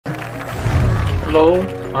Hello,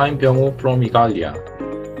 I'm Byung-woo from Igalia.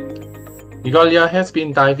 Igalia has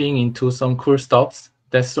been diving into some cool stuffs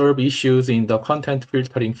that solve issues in the content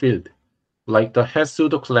filtering field, like the head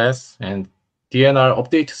pseudo class and DNR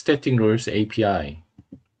update static rules API.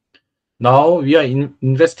 Now we are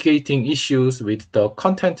investigating issues with the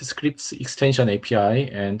content scripts extension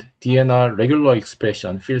API and DNR regular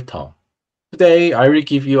expression filter. Today, I will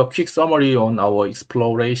give you a quick summary on our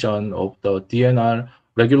exploration of the DNR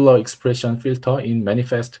regular expression filter in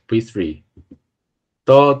Manifest v3.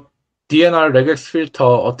 The DNR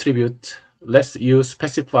regexFilter attribute lets you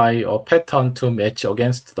specify a pattern to match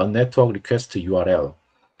against the network request URL.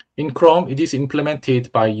 In Chrome, it is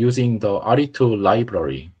implemented by using the RE2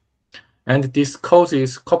 library. And this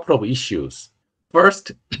causes a couple of issues.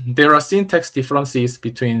 First, there are syntax differences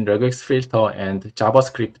between regexFilter and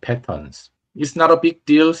JavaScript patterns. It's not a big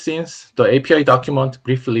deal since the API document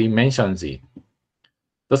briefly mentions it.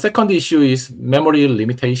 The second issue is memory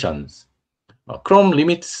limitations. Chrome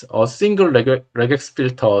limits a single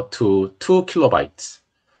regexFilter to 2 kilobytes.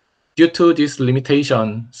 Due to this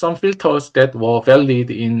limitation, some filters that were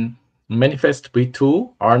valid in Manifest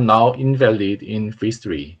v2 are now invalid in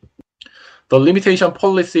v3. The limitation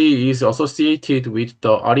policy is associated with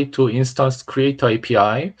the RE2 instance creator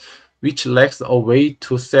API, which lacks a way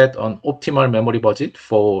to set an optimal memory budget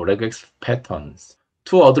for regex patterns.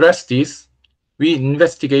 To address this, we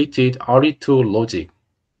investigated RE2 logic.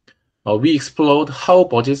 We explored how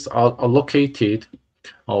budgets are allocated,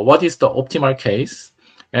 what is the optimal case,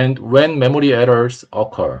 and when memory errors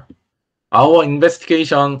occur. Our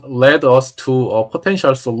investigation led us to a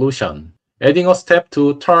potential solution, adding a step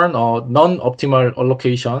to turn a non-optimal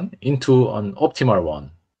allocation into an optimal one.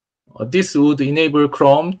 This would enable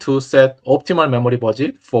Chrome to set optimal memory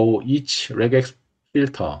budget for each regex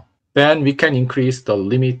filter. Then we can increase the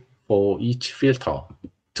limit for each filter.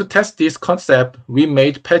 To test this concept, we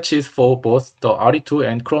made patches for both the RE2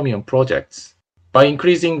 and Chromium projects. By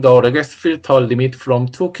increasing the regex filter limit from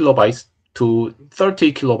 2 kilobytes to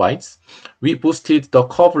 30 kilobytes, we boosted the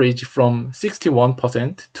coverage from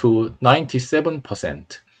 61% to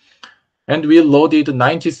 97%. And we loaded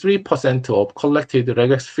 93% of collected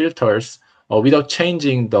regex filters without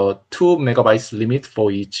changing the 2 megabytes limit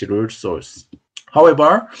for each rule source.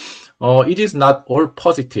 However, it is not all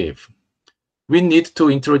positive. We need to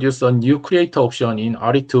introduce a new create option in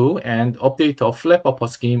RE2 and update a flat buffer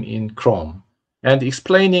scheme in Chrome. And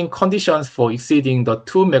explaining conditions for exceeding the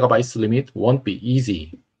 2 megabytes limit won't be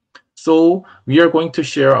easy. So we are going to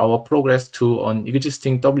share our progress to an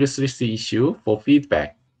existing W3C issue for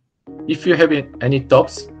feedback. If you have any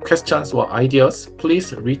doubts, questions, or ideas,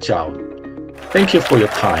 please reach out. Thank you for your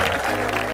time.